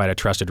in it to provide a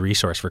trusted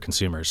resource for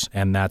consumers,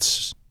 and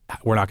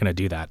we're not going to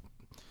do that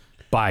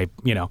by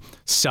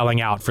selling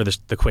out for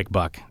the quick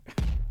buck.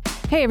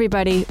 Hey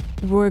everybody,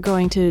 we're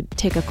going to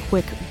take a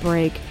quick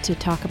break to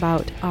talk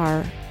about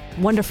our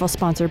wonderful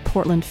sponsor,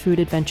 Portland Food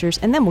Adventures,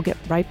 and then we'll get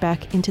right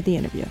back into the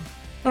interview.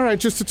 All right,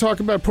 just to talk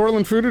about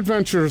Portland Food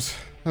Adventures,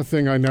 a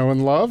thing I know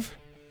and love,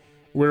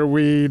 where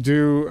we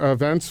do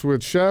events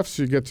with chefs.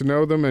 You get to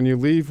know them, and you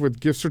leave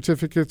with gift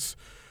certificates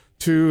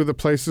to the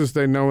places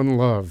they know and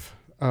love.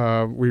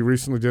 We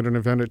recently did an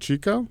event at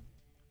Chico,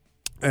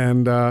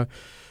 and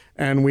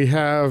we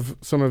have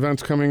some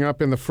events coming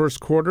up in the first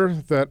quarter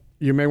that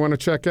you may want to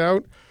check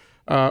out.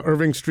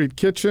 Irving Street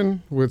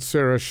Kitchen with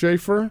Sarah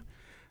Schaefer.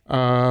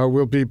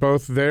 We'll be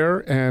both there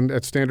and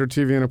at Standard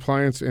TV and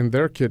Appliance in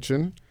their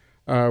kitchen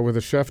with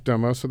a chef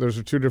demo. So those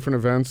are two different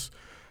events.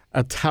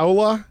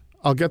 Ataula,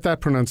 I'll get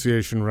that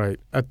pronunciation right.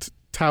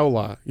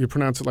 Ataula. You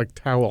pronounce it like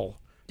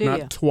towel,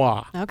 not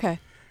toi. Okay.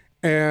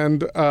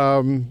 And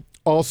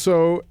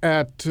also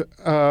at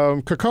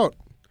Cocotte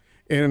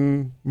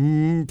in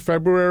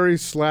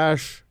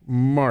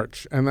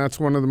February/March. And that's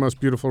one of the most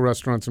beautiful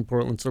restaurants in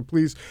Portland. So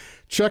please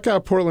check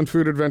out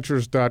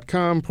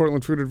PortlandFoodAdventures.com,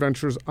 Portland Food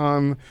Adventures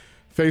on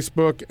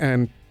Facebook,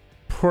 and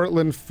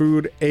Portland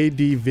Food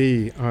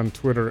ADV on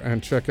Twitter,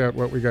 and check out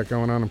what we got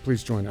going on, and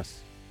please join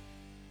us.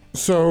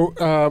 So,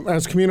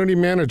 as community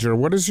manager,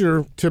 what is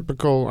your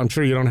typical? I'm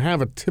sure you don't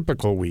have a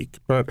typical week,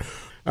 but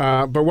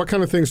what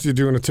kind of things do you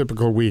do in a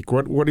typical week?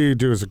 What do you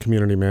do as a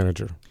community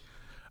manager?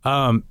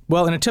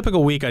 Well, in a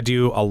typical week, I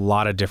do a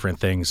lot of different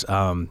things.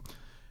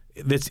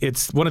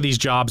 It's one of these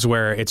jobs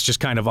where it's just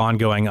kind of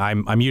ongoing.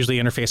 I'm usually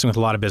interfacing with a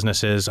lot of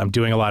businesses. I'm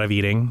doing a lot of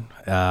eating.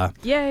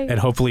 Yay! And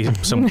hopefully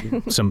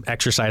some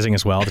exercising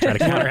as and try to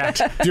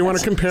counteract. Do you want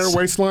to compare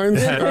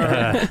waistlines?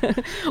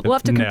 We'll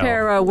have to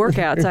compare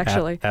workouts,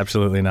 actually.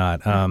 Absolutely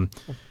not.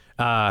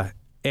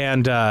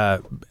 And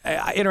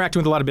interacting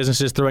with a lot of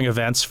businesses, throwing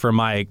events for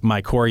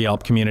my core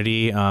Yelp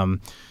community.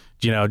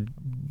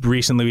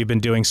 Recently we've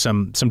been doing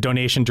some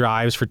donation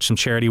drives for some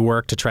charity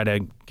work to try to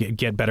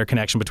get better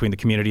connection between the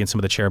community and some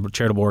of the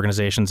charitable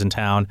organizations in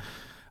town.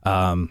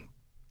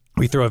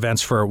 We throw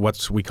events for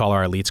what we call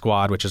our Elite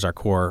Squad, which is our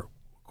core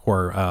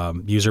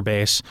user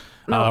base.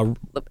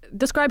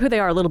 Describe who they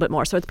are a little bit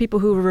more. So it's people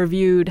who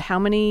reviewed how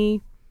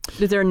many.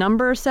 Is there a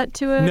number set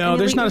to it? No,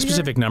 there's not a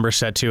specific number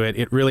set to it.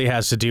 It really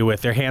has to do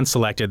with they're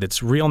hand-selected.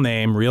 It's real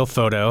name, real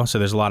photo, so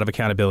there's a lot of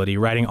accountability.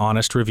 Writing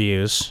honest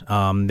reviews.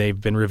 They've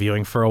been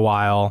reviewing for a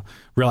while,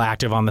 real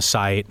active on the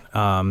site.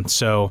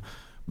 So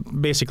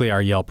basically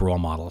our Yelp role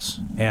models.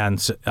 And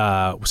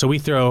so we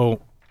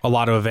throw a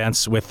lot of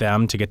events with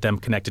them to get them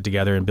connected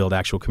together and build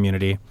actual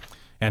community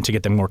and to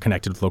get them more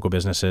connected with local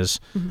businesses.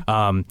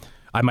 Mm-hmm.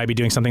 I might be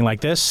doing something like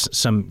this,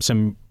 some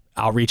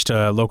outreach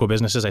to local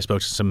businesses. I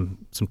spoke to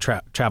some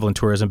travel and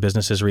tourism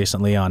businesses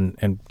recently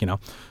and of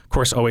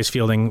course, always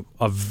fielding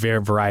a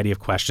variety of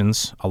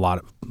questions, a lot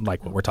of,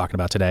 like what we're talking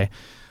about today.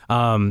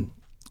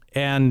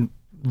 And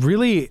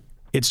really,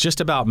 it's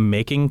just about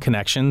making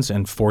connections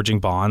and forging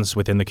bonds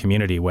within the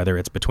community, whether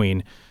it's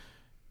between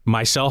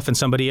myself and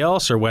somebody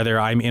else, or whether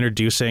I'm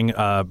introducing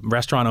a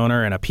restaurant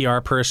owner and a PR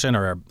person,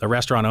 or a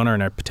restaurant owner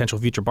and a potential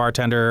future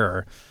bartender,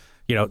 or,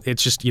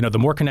 it's just, the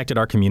more connected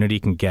our community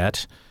can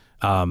get,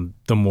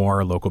 the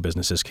more local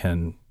businesses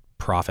can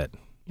profit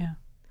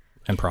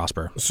and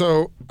prosper.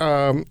 So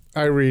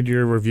I read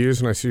your reviews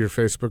and I see your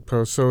Facebook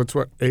posts. So it's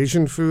what,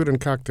 Asian food and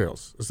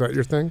cocktails. Is that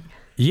your thing?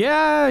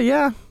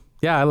 Yeah.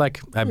 I like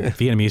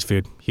Vietnamese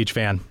food. Huge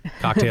fan.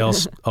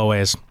 Cocktails,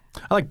 always.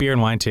 I like beer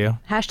and wine too.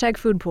 Hashtag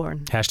food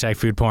porn. Hashtag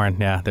food porn.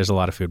 Yeah, there's a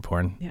lot of food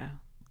porn. Yeah.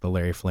 The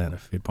Larry Flint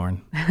of food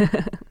porn.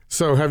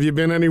 So have you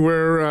been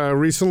anywhere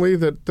recently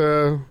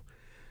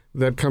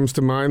that comes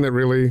to mind that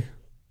really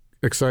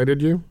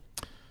excited you?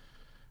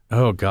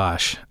 Oh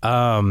gosh,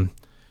 I've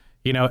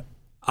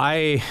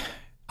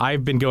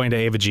been going to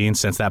Ava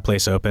Jean's since that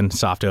place opened,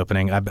 soft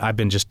opening. I've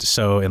been just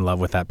so in love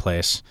with that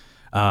place,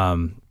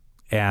 and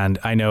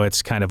I know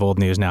it's kind of old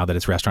news now that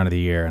it's Restaurant of the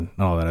Year and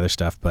all that other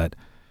stuff. But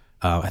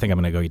I think I'm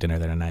going to go eat dinner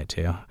there tonight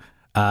too.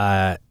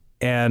 Gosh,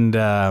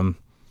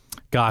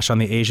 on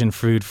the Asian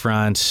food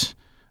front,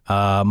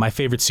 my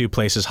favorite soup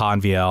place is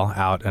Han Viel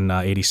out in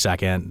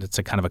 82nd. It's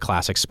a kind of a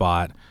classic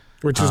spot.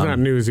 Which is not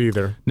news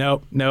either.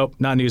 Nope,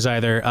 not news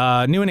either.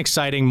 New and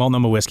exciting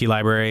Multnomah Whiskey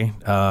Library.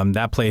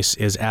 That place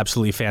is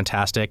absolutely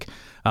fantastic.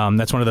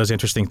 That's one of those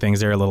interesting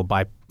things. People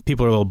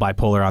are a little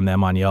bipolar on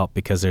them on Yelp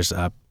because there's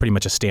pretty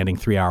much a standing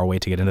 3-hour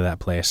wait to get into that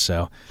place.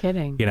 So,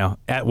 kidding.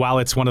 While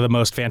it's one of the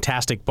most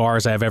fantastic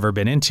bars I've ever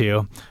been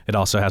into, it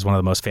also has one of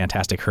the most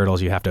fantastic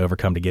hurdles you have to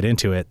overcome to get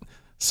into it.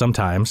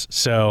 Sometimes,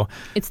 so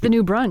it's the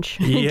new brunch.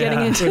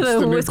 Getting into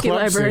the whiskey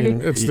library.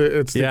 Scene.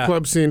 It's the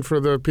club scene for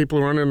the people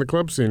who aren't in the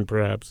club scene,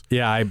 perhaps.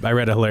 Yeah, I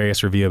read a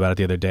hilarious review about it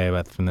the other day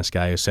from this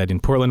guy who said, "In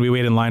Portland, we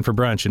wait in line for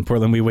brunch. In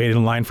Portland, we wait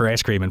in line for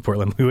ice cream. In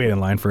Portland, we wait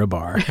in line for a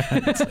bar."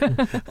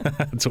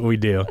 That's what we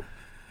do.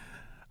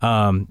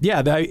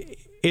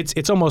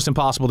 It's almost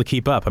impossible to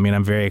keep up. I mean,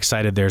 I'm very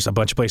excited. There's a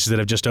bunch of places that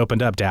have just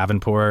opened up,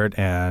 Davenport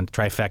and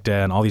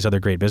Trifecta and all these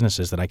other great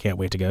businesses that I can't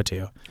wait to go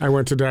to. I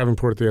went to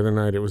Davenport the other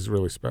night. It was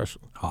really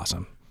special.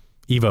 Awesome.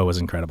 Evo was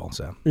incredible.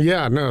 So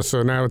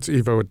so now it's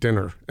Evo at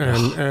dinner.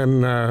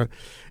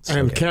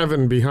 And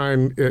Kevin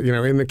behind,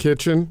 in the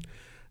kitchen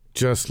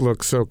just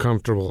looks so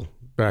comfortable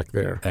back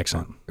there.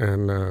 Excellent.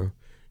 And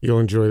you'll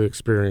enjoy the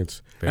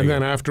experience. Very good.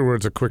 Then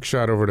afterwards, a quick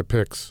shot over to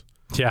Pix.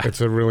 Yeah. It's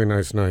a really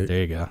nice night.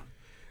 There you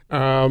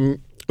go.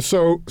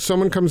 So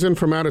someone comes in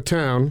from out of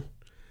town,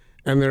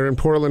 and they're in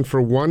Portland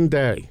for one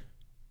day.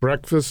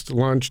 Breakfast,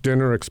 lunch,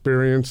 dinner,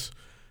 experience.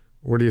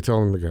 Where do you tell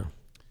them to go?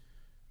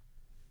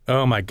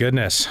 Oh, my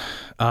goodness.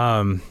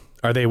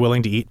 Are they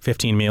willing to eat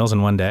 15 meals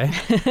in one day?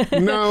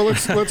 No,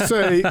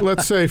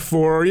 let's say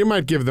 4. You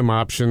might give them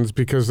options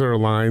because there are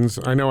lines.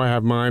 I know I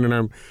have mine, and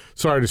I'm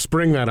sorry to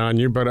spring that on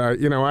you, but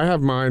I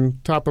have mine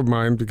top of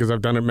mind because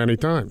I've done it many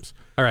times.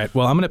 All right.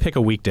 Well, I'm going to pick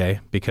a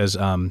weekday because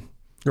a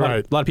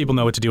lot of people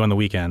know what to do on the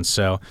weekends.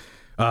 So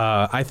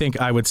I think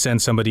I would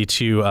send somebody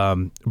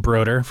to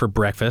Broder for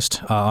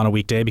breakfast on a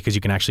weekday because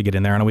you can actually get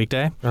in there on a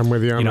weekday. I'm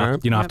with you on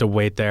that. You don't have to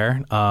wait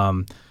there.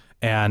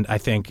 And I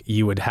think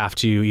you would have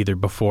to either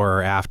before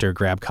or after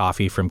grab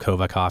coffee from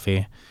Kova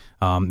Coffee.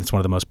 It's one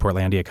of the most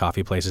Portlandia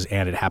coffee places,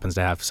 and it happens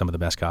to have some of the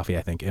best coffee,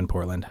 I think, in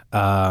Portland.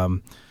 For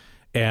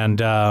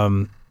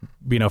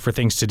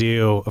things to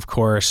do, of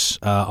course,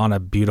 on a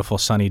beautiful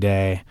sunny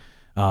day,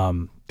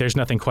 there's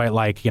nothing quite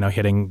like,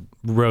 hitting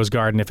Rose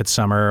Garden if it's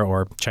summer,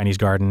 or Chinese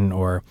Garden,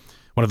 or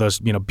one of those,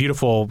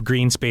 beautiful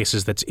green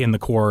spaces that's in the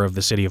core of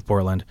the city of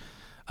Portland.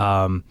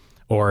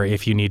 Or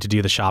if you need to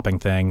do the shopping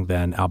thing,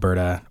 then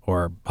Alberta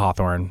or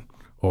Hawthorne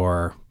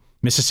or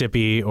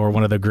Mississippi, or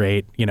one of the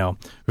great,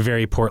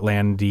 very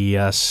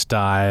Portlandy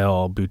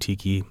style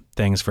boutique-y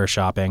things for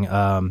shopping.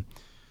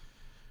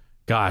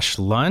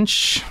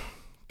 Lunch?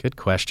 Good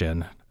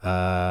question.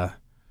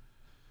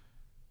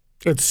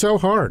 It's so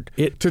hard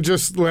to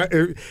just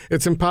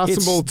it's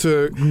impossible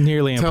to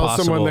nearly tell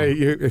impossible. someone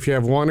that if you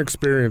have one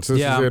experience, this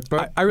is it.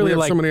 But I really we have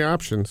like so many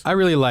options. I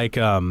really like,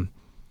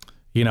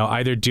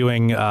 either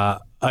doing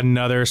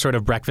another sort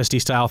of breakfasty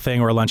style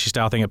thing or a lunchy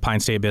style thing at Pine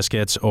State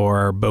Biscuits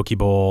or Boki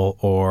Bowl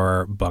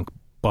or Bunk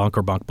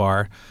or Bunk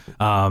Bar.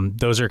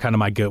 Those are kind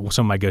of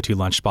some of my go-to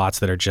lunch spots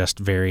that are just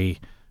very,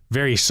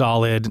 very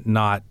solid,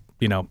 not,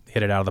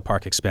 hit it out of the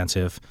park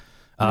expensive.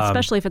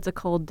 Especially if it's a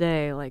cold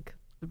day, like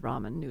the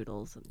ramen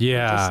noodles.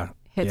 Yeah. It just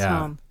hits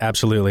home.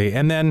 Absolutely.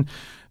 And then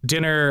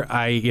dinner,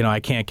 I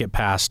can't get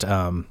past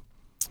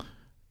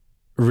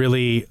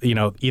really,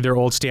 either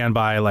Old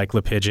Standby like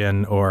Le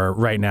Pigeon, or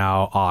right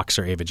now Ox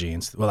or Ava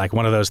Jeans, like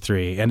one of those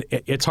three. And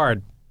it's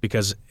hard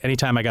because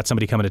anytime I got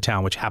somebody coming to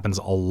town, which happens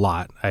a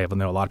lot, I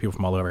know a lot of people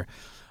from all over,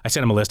 I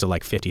send them a list of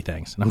like 50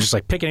 things. And I'm just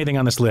like, pick anything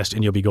on this list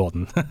and you'll be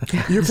golden.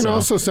 You can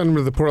also send them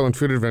to the Portland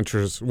Food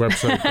Adventures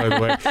website, by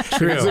the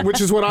way, which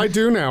is what I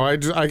do now. I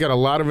get a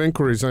lot of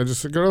inquiries. And I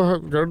just go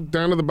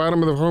down to the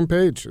bottom of the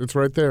homepage. It's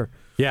right there.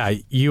 Yeah,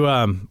 you.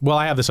 I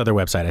have this other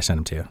website I send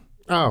them to.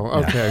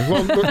 Oh, okay.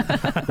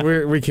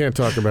 Well, we can't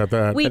talk about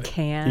that. We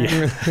can.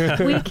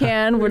 We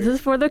can. This is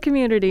for the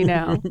community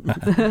now.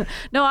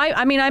 No,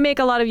 I mean, I make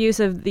a lot of use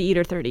of the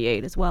Eater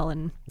 38 as well,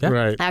 and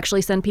Right.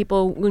 actually send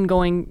people when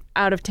going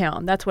out of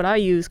town. That's what I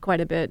use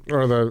quite a bit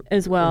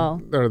as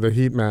well. Or the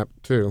heat map,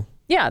 too.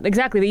 Yeah,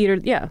 exactly. The Eater,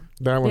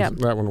 That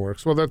one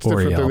works. Well, that's Or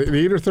different. Yelp. The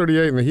Eater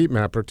 38 and the heat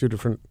map are two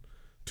different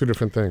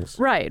things.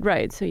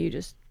 Right. So you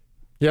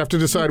have to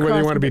decide whether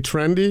you want to be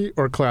trendy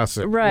or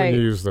classic when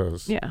you use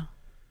those. Yeah.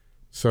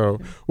 So,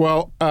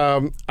 well,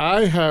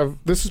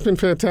 this has been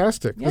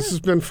fantastic. Yeah. This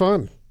has been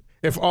fun.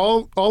 If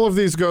all of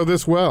these go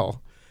this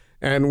well,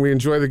 and we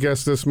enjoy the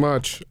guests this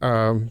much,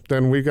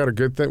 then we got a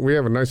good thing. We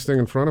have a nice thing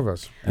in front of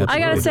us. I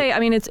gotta say, I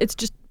mean, it's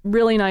just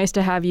really nice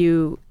to have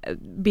you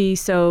be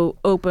so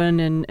open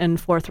and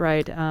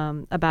forthright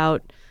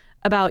about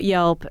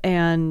Yelp,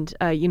 and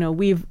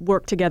we've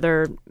worked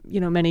together,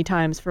 many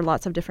times for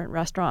lots of different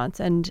restaurants,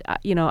 and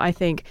I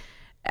think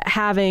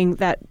having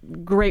that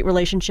great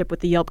relationship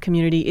with the Yelp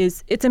community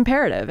it's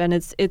imperative, and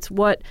it's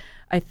what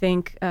I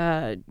think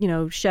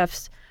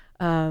chefs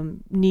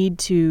need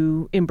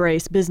to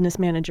embrace, business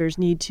managers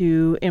need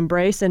to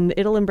embrace, and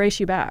it'll embrace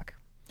you back.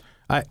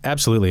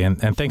 Absolutely,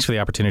 and thanks for the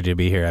opportunity to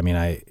be here. I mean,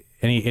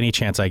 any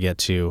chance I get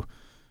to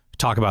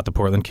talk about the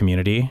Portland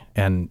community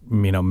and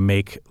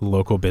make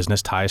local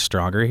business ties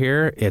stronger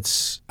here,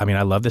 I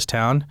love this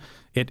town.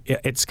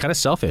 It's kind of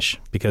selfish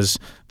because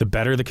the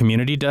better the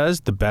community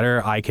does, the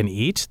better I can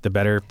eat, the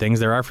better things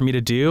there are for me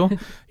to do.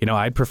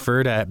 I'd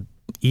prefer to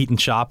eat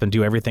and shop and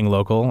do everything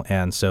local.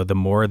 And so the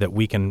more that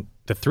we can,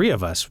 the three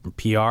of us,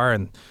 PR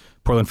and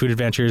Portland Food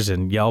Adventures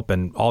and Yelp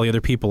and all the other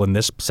people in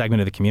this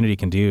segment of the community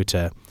can do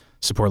to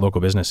support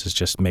local businesses,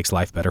 just makes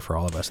life better for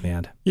all of us in the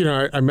end.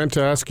 I meant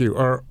to ask you,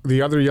 are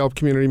the other Yelp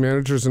community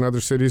managers in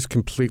other cities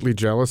completely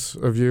jealous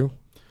of you?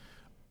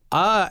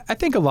 I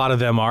think a lot of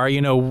them are.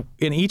 In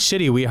each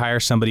city, we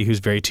hire somebody who's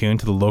very tuned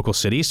to the local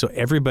city. So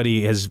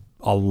everybody has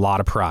a lot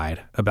of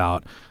pride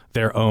about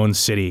their own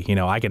city.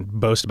 I can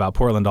boast about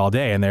Portland all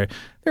day, and they're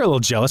a little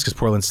jealous because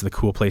Portland's the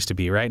cool place to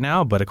be right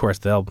now. But of course,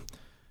 they'll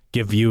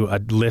give you a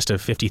list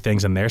of 50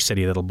 things in their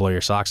city that'll blow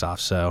your socks off.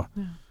 So,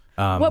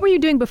 what were you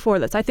doing before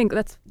this? I think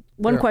that's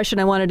one question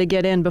I wanted to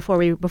get in before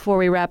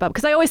we wrap up,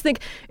 because I always think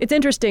it's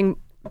interesting.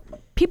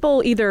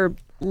 People either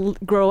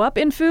grow up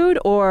in food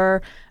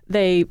or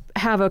they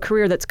have a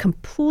career that's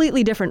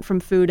completely different from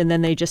food, and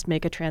then they just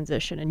make a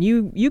transition. And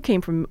you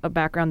came from a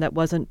background that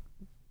wasn't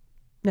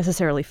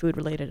necessarily food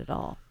related at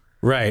all.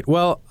 Right.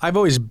 Well, I've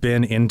always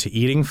been into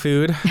eating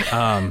food,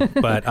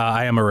 but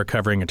I am a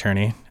recovering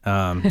attorney.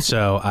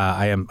 So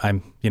I'm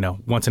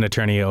once an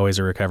attorney, always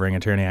a recovering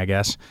attorney, I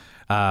guess.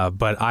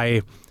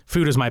 But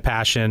food was my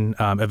passion.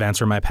 Events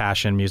were my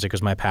passion. Music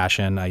was my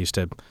passion. I used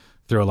to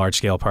throw large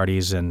scale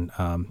parties and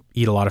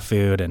eat a lot of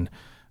food. And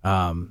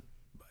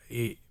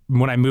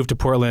when I moved to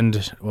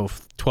Portland,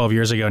 12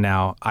 years ago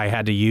now, I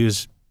had to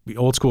use the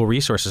old school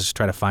resources to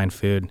try to find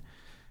food.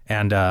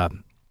 And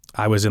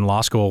I was in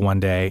law school one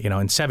day,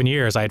 in 7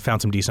 years, I had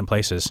found some decent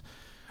places.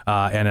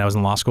 And I was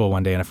in law school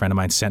one day, and a friend of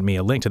mine sent me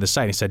a link to the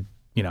site. He said,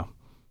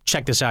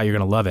 check this out, you're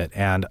going to love it.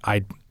 And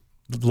I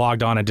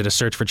logged on and did a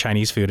search for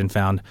Chinese food and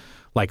found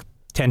like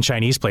 10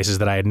 Chinese places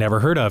that I had never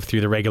heard of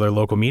through the regular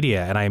local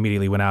media. And I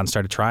immediately went out and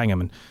started trying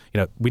them. And,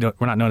 we're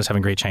not known as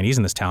having great Chinese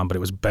in this town, but it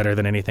was better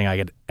than anything I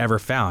had ever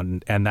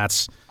found. And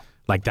that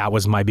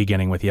was my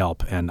beginning with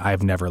Yelp. And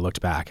I've never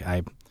looked back.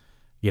 I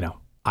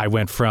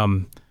went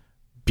from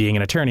being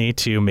an attorney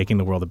to making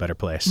the world a better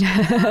place.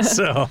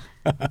 So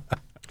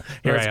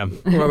Here I am.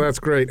 Well, that's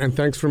great. And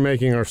thanks for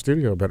making our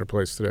studio a better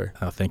place today.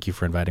 Oh, thank you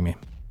for inviting me.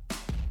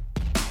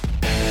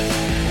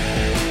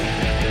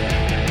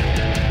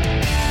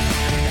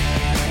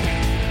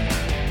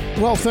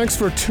 Well, thanks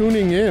for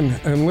tuning in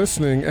and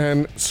listening,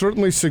 and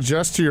certainly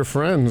suggest to your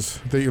friends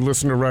that you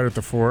listen to Right at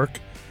the Fork.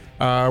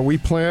 We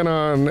plan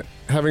on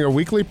having a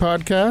weekly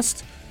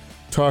podcast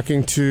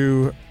talking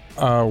to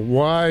a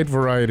wide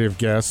variety of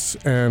guests,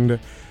 and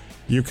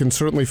you can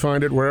certainly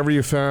find it wherever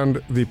you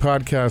found the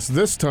podcast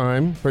this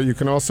time, but you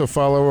can also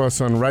follow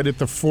us on Right at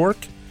the Fork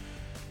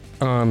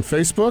on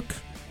Facebook,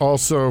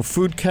 also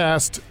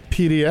Foodcast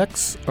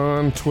PDX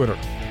on Twitter.